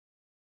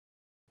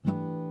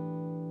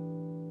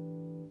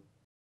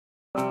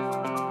Good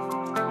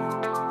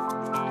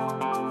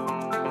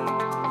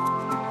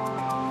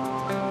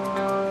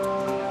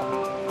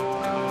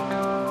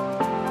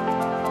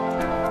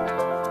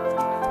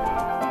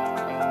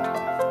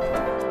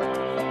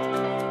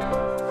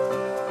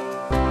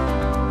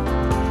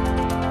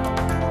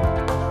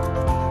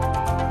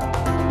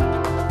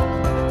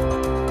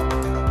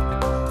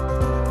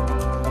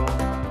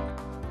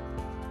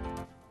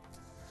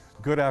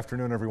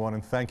afternoon, everyone,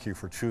 and thank you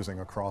for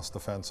choosing Across the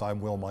Fence. I'm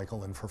Will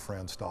Michael in for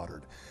Fran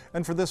Stoddard.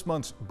 And for this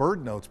month's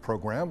Bird Notes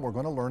program, we're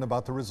going to learn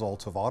about the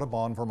results of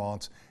Audubon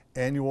Vermont's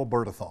annual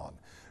Birdathon.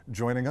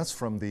 Joining us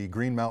from the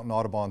Green Mountain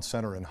Audubon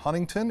Center in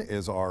Huntington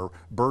is our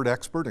bird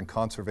expert and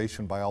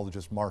conservation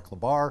biologist, Mark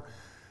LaBarre.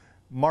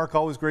 Mark,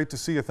 always great to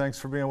see you. Thanks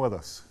for being with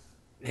us.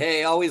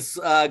 Hey, always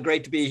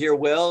great to be here,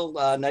 Will.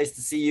 Nice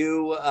to see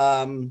you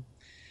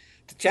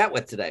to chat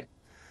with today.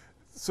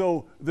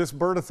 So this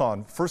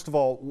Birdathon, first of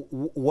all,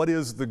 what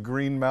is the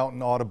Green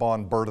Mountain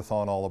Audubon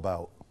Birdathon all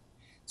about?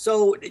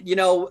 So,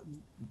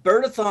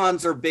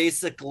 Birdathons are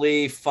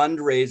basically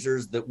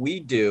fundraisers that we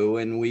do,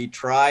 and we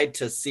try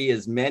to see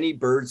as many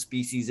bird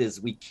species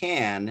as we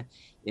can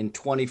in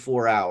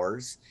 24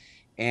 hours.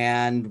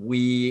 And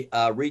we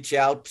reach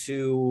out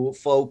to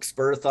folks.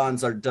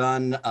 Birdathons are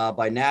done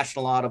by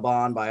National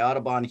Audubon, by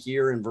Audubon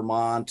here in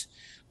Vermont,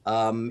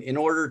 in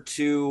order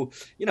to,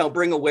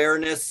 bring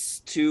awareness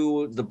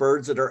to the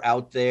birds that are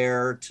out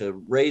there,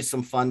 to raise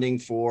some funding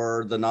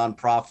for the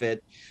nonprofit,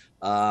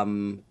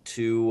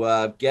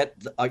 to get,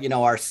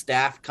 our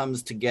staff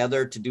comes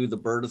together to do the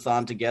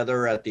Birdathon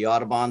together at the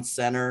Audubon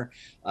Center.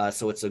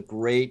 So it's a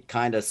great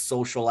kind of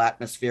social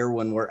atmosphere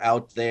when we're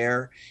out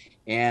there.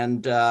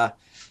 And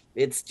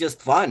it's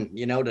just fun,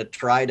 to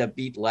try to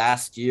beat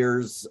last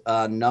year's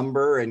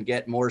number and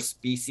get more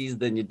species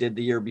than you did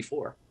the year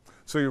before.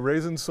 So you're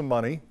raising some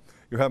money,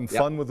 you're having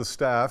fun with the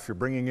staff, you're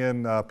bringing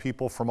in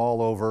people from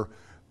all over.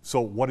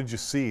 So what did you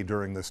see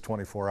during this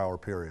 24-hour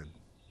period?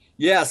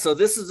 Yeah, so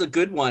this is a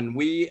good one.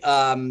 We,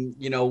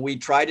 we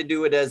try to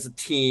do it as a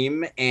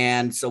team.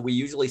 And so we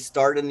usually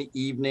start in the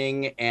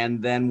evening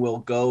and then we'll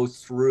go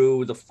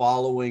through the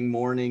following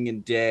morning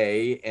and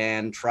day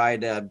and try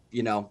to,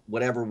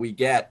 whatever we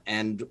get.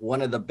 And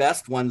one of the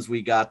best ones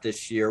we got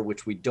this year,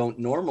 which we don't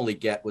normally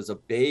get, was a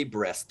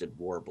bay-breasted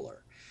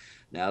warbler.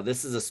 Now,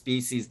 this is a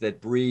species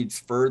that breeds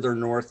further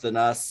north than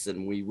us,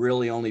 and we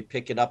really only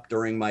pick it up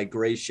during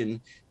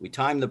migration. We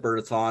time the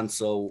Birdathon,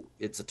 so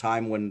it's a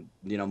time when,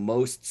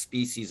 most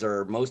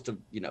of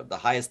the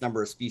highest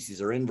number of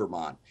species are in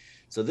Vermont.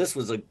 So this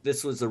was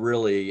a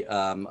really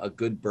a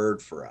good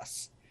bird for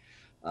us.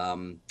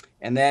 And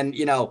then,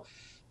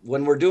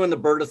 when we're doing the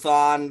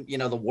Birdathon,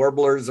 the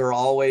warblers are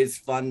always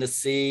fun to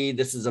see.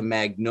 This is a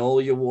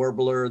magnolia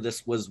warbler.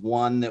 This was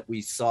one that we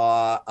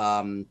saw,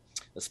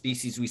 a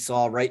species we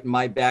saw right in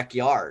my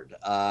backyard,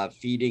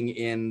 feeding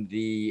in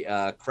the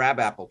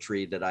crabapple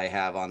tree that I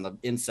have on the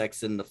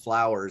insects in the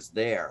flowers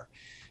there.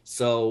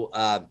 So,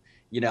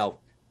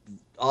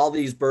 all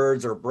these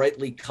birds are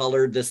brightly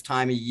colored this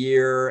time of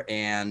year,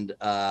 and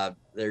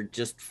they're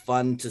just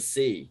fun to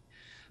see.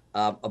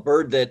 A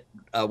bird that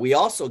we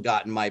also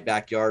got in my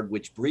backyard,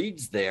 which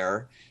breeds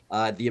there,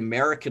 the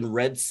American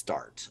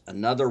redstart,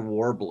 another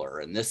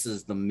warbler, and this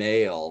is the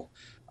male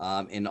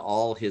in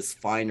all his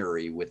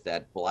finery with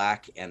that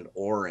black and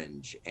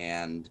orange,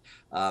 and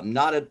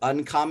not an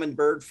uncommon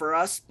bird for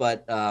us,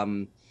 but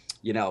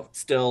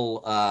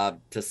still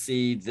to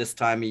see this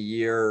time of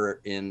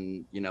year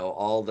in,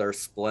 all their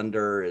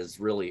splendor is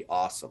really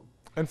awesome.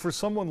 And for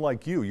someone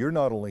like you, you're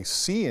not only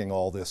seeing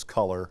all this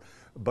color,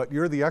 but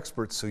you're the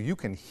expert, so you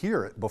can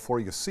hear it before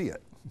you see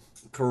it.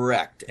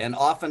 Correct. And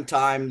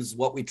oftentimes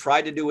what we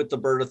try to do with the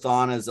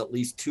Birdathon is at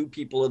least two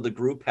people of the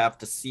group have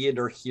to see it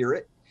or hear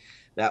it.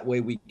 That way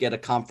we get a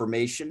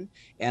confirmation.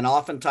 And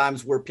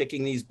oftentimes we're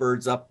picking these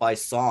birds up by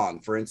song.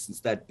 For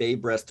instance, that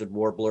bay-breasted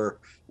warbler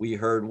we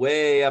heard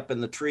way up in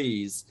the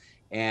trees.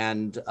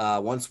 And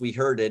once we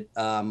heard it,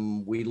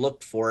 we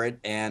looked for it,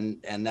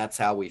 and that's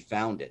how we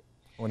found it.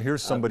 Well, and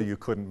here's somebody you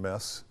couldn't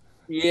miss.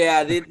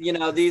 Yeah,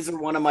 these are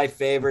one of my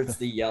favorites,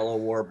 the yellow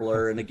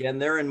warbler. And again,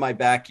 they're in my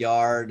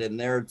backyard and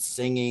they're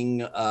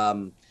singing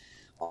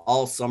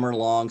all summer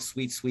long,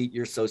 sweet, sweet,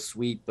 you're so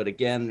sweet. But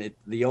again,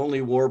 the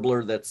only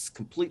warbler that's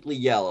completely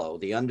yellow,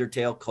 the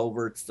undertail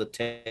coverts, the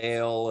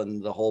tail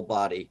and the whole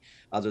body,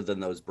 other than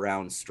those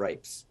brown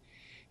stripes.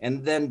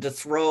 And then to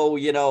throw,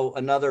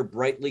 another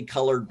brightly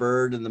colored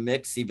bird in the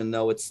mix, even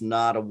though it's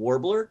not a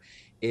warbler,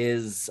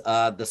 is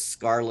the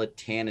scarlet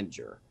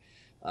tanager.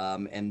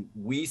 And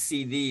we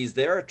see these,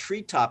 they're a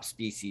treetop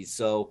species.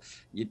 So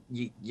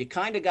you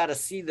kind of got to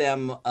see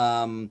them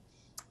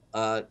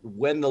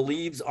when the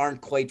leaves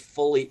aren't quite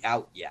fully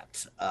out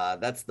yet.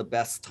 That's the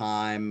best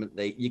time.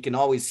 You can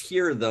always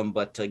hear them,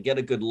 but to get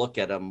a good look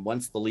at them,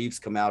 once the leaves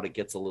come out, it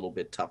gets a little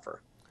bit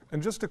tougher.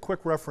 And just a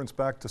quick reference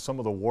back to some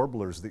of the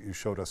warblers that you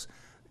showed us.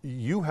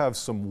 You have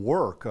some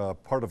work,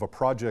 part of a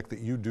project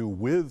that you do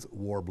with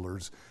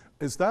warblers.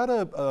 Is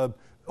that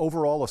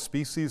overall a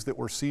species that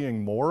we're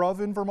seeing more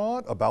of in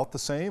Vermont? About the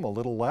same, a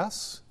little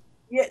less?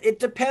 Yeah, it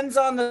depends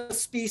on the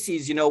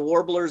species. You know,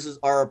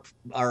 are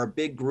a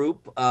big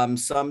group.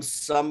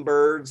 Some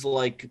birds,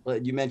 like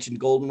you mentioned,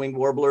 golden winged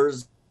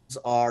warblers,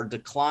 are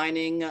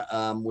declining.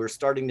 We're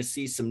starting to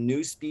see some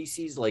new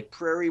species like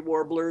prairie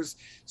warblers.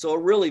 So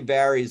it really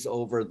varies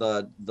over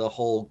the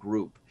whole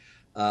group.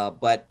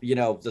 But you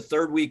know, the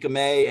third week of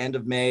May, end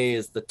of May,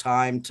 is the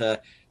time to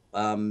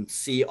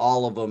see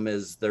all of them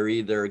as they're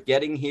either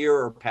getting here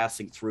or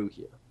passing through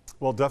here.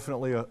 Well,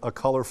 definitely a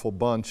colorful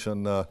bunch,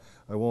 and I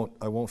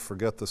won't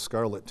forget the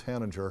scarlet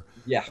tanager.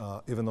 Yeah,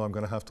 Even though I'm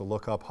going to have to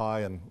look up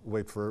high and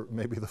wait for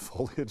maybe the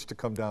foliage to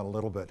come down a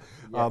little bit.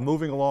 yeah.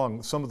 Moving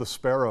along, some of the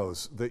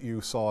sparrows that you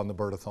saw in the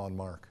Birdathon,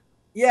 Mark.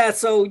 Yeah,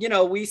 so you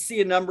know, we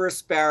see a number of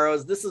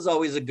sparrows. This is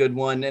always a good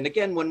one. And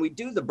again, when we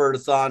do the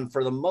birdathon,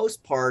 for the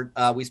most part,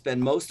 we spend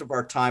most of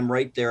our time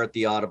right there at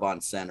the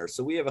Audubon Center.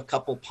 So we have a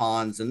couple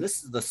ponds, and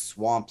this is the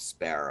swamp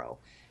sparrow,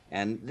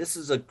 and this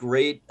is a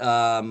great,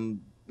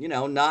 you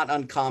know, not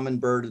uncommon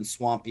bird in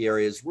swampy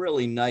areas.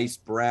 Really nice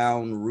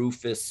brown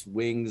rufous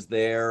wings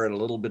there, and a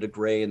little bit of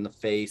gray in the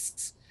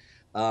face.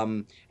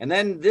 And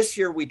then this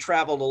year we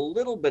traveled a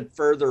little bit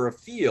further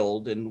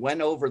afield and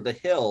went over the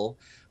hill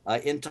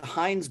into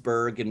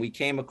Heinsberg, and we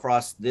came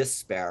across this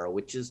sparrow,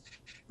 which is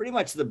pretty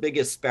much the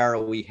biggest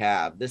sparrow we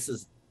have. This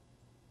is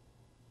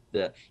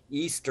the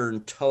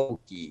eastern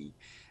tokee.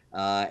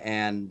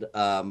 And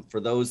for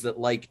those that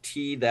like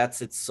tea,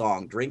 that's its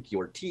song, drink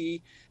your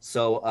tea.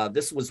 So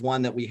this was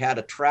one that we had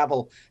to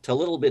travel to a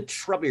little bit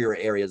shrubbier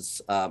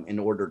areas in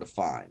order to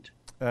find.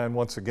 And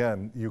once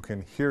again, you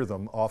can hear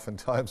them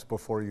oftentimes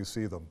before you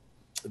see them.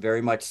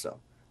 Very much so.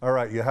 All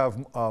right, you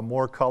have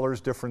more colors,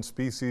 different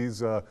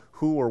species.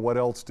 Who or what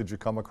else did you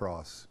come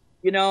across?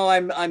 You know,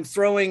 I'm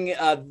throwing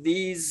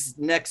these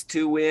next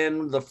two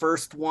in. The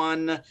first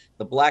one,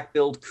 the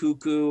black-billed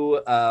cuckoo.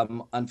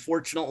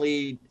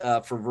 Unfortunately,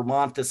 for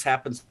Vermont, this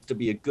happens to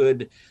be a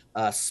good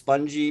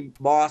spongy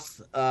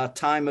moth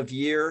time of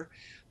year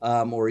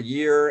or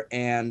year,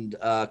 and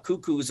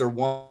cuckoos are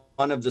one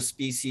of the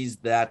species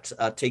that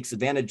takes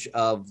advantage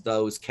of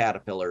those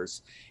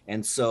caterpillars.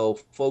 And so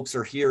folks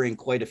are hearing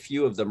quite a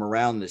few of them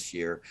around this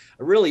year.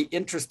 A really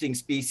interesting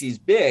species,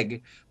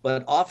 big,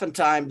 but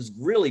oftentimes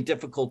really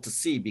difficult to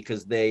see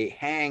because they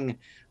hang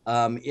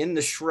in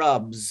the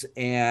shrubs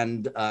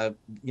and,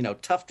 you know,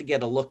 tough to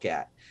get a look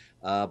at.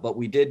 But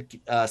we did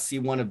see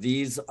one of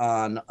these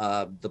on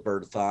the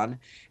birdathon.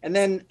 And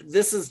then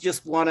this is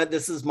just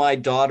this is my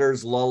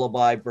daughter's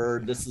lullaby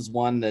bird. This is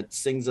one that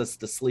sings us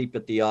to sleep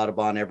at the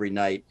Audubon every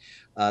night.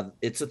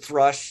 It's a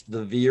thrush,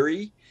 the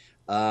veery,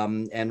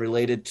 and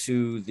related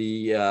to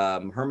the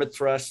hermit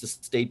thrush, the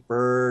state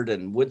bird,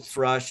 and wood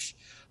thrush.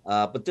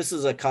 But this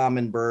is a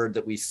common bird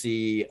that we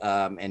see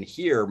and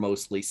hear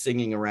mostly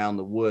singing around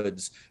the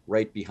woods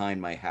right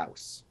behind my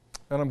house.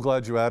 And I'm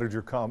glad you added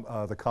your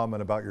the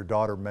comment about your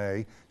daughter,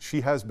 May. She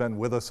has been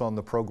with us on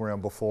the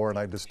program before, and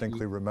I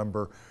distinctly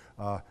remember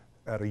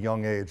at a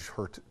young age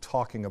her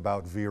talking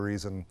about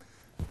veeries and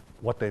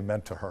what they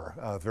meant to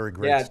her. Very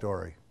great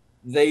story.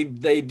 They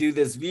do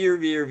this veer,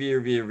 veer, veer,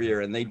 veer,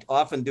 veer, and they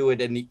often do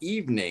it in the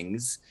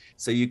evenings,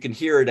 so you can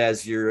hear it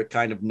as you're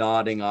kind of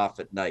nodding off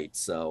at night.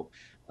 So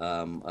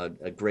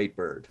a great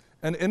bird.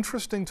 And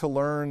interesting to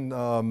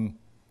learn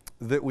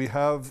that we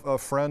have a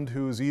friend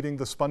who's eating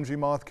the spongy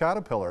moth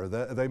caterpillar.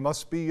 They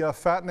must be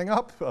fattening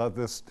up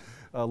this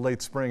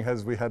late spring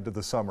as we head to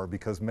the summer,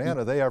 because man,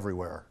 are they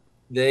everywhere.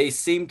 They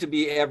seem to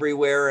be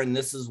everywhere, and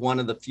this is one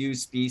of the few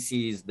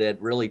species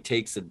that really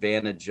takes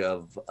advantage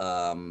of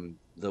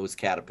those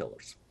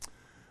caterpillars.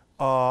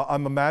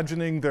 I'm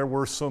imagining there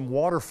were some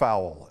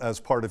waterfowl as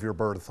part of your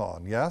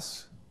birdathon,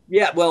 yes?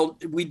 Yeah, well,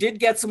 we did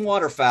get some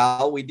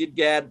waterfowl. We did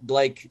get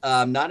like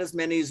not as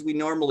many as we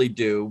normally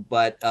do,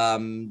 but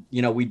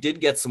you know, we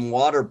did get some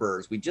water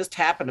birds. We just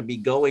happened to be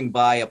going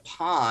by a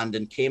pond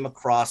and came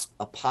across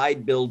a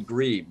pied-billed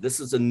grebe. This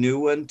is a new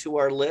one to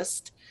our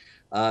list.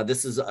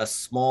 This is a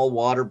small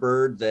water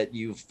bird that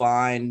you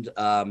find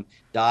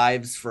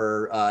dives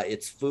for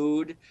its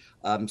food.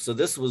 So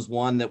this was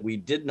one that we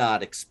did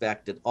not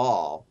expect at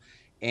all.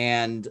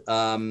 And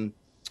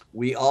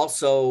we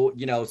also,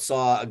 you know,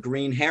 saw a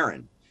green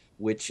heron,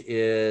 which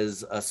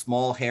is a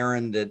small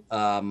heron that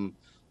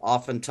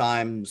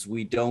oftentimes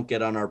we don't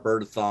get on our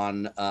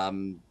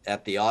birdathon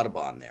at the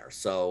Audubon there.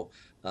 So,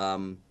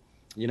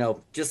 you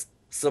know, just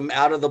some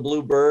out of the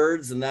blue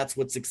birds, and that's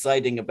what's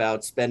exciting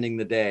about spending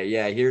the day.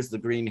 Yeah, here's the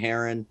green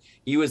heron.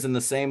 He was in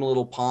the same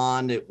little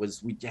pond.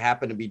 We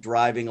happened to be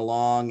driving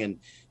along, and,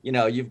 you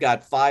know, you've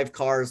got 5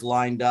 cars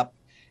lined up,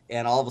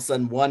 and all of a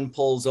sudden one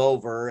pulls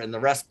over and the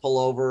rest pull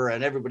over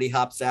and everybody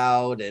hops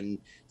out. And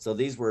so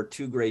these were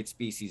 2 great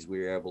species we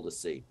were able to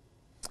see.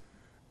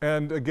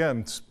 And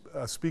again,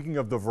 speaking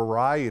of the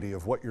variety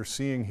of what you're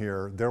seeing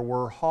here, there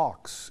were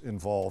hawks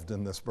involved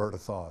in this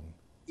birdathon.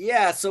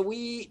 Yeah, so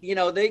you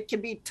know, they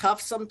can be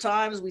tough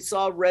sometimes. We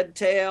saw red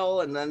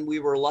tail, and then we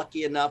were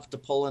lucky enough to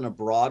pull in a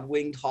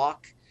broad-winged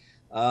hawk,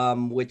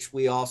 which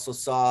we also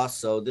saw.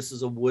 So this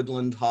is a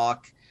woodland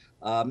hawk.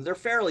 They're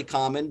fairly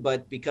common,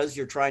 but because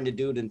you're trying to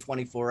do it in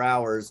 24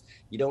 hours,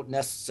 you don't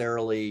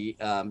necessarily,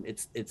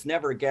 it's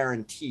never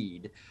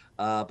guaranteed.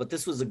 But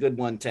this was a good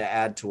one to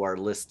add to our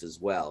list as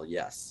well,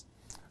 yes.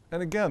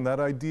 And again, that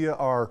idea,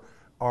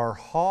 are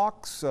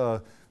hawks,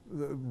 the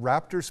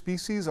raptor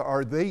species,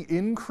 are they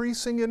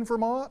increasing in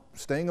Vermont,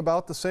 staying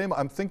about the same?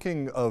 I'm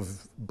thinking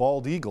of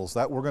bald eagles.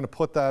 That we're going to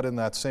put that in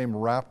that same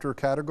raptor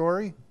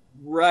category?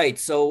 Right.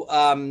 So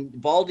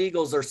bald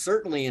eagles are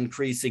certainly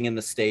increasing in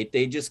the state.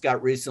 They just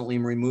got recently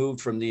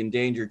removed from the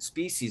endangered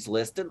species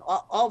list. And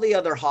all the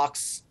other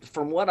hawks,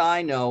 from what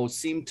I know,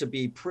 seem to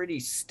be pretty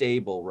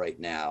stable right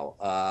now.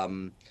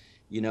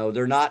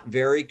 They're not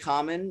very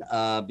common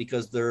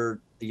because they're,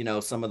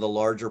 some of the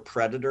larger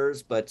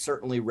predators, but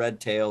certainly red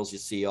tails you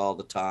see all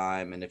the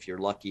time. And if you're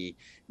lucky,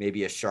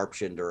 maybe a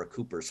sharp-shinned or a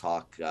Cooper's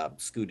hawk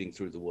scooting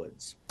through the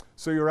woods.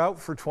 So you're out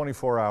for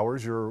 24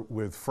 hours. You're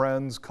with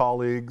friends,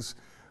 colleagues.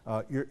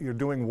 You're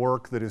doing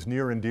work that is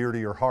near and dear to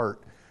your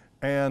heart,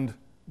 and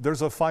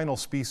there's a final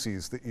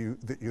species that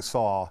you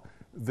saw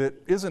that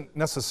isn't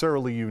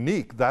necessarily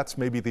unique. That's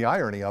maybe the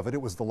irony of it.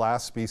 It was the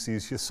last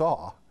species you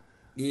saw.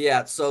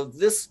 Yeah, so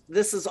this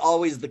is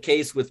always the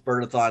case with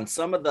birdathon.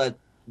 Some of the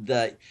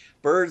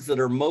birds that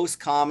are most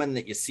common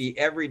that you see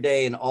every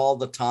day and all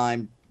the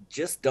time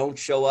just don't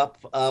show up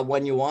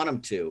when you want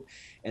them to.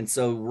 And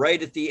so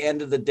right at the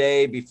end of the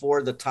day,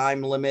 before the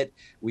time limit,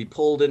 we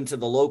pulled into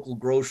the local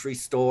grocery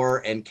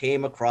store and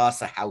came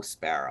across a house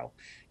sparrow.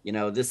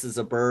 This is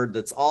a bird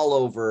that's all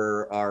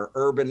over our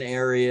urban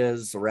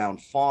areas,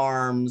 around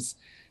farms.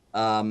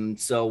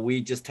 So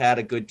we just had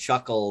a good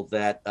chuckle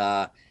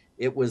that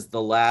it was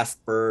the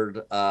last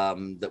bird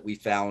that we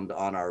found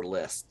on our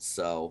list.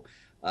 So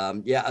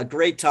yeah, a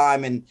great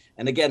time. And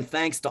again,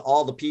 thanks to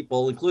all the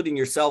people, including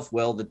yourself,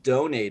 Will, that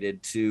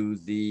donated to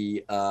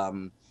the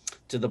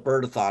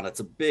birdathon. It's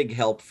a big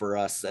help for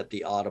us at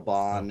the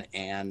Audubon,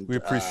 and we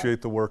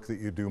appreciate the work that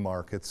you do,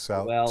 Mark. It's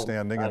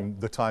outstanding, and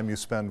the time you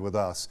spend with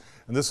us.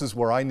 And this is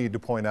where I need to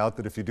point out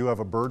that if you do have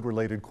a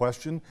bird-related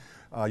question,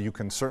 you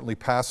can certainly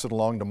pass it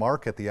along to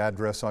Mark at the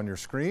address on your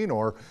screen,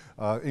 or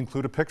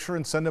include a picture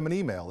and send him an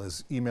email.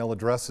 His email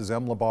address is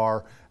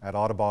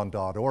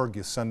mlabar@audubon.org.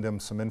 You send him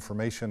some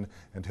information,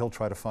 and he'll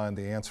try to find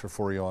the answer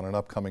for you on an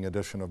upcoming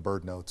edition of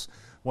Bird Notes.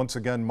 Once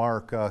again,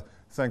 Mark,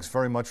 thanks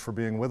very much for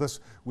being with us.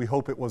 We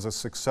hope it was a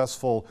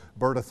successful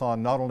birdathon,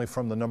 not only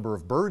from the number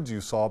of birds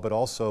you saw, but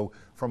also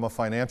from a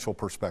financial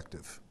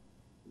perspective.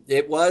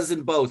 It was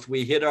in both.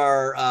 We hit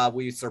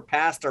we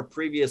surpassed our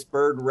previous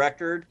bird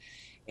record,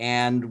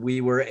 and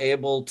we were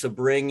able to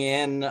bring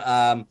in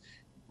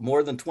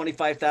more than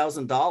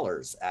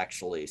 $25,000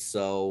 actually.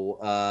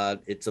 So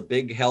it's a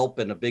big help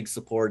and a big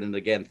support. And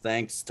again,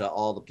 thanks to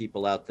all the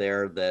people out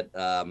there that,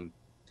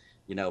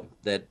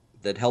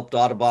 that helped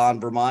Audubon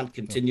Vermont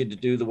continue to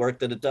do the work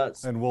that it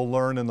does. And we'll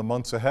learn in the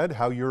months ahead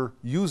how you're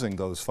using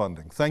those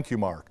funding. Thank you,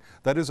 Mark.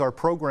 That is our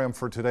program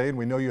for today, and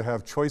we know you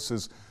have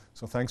choices,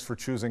 so thanks for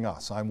choosing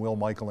us. I'm Will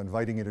Michael,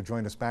 inviting you to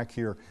join us back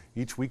here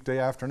each weekday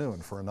afternoon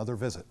for another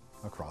visit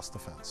Across the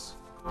Fence.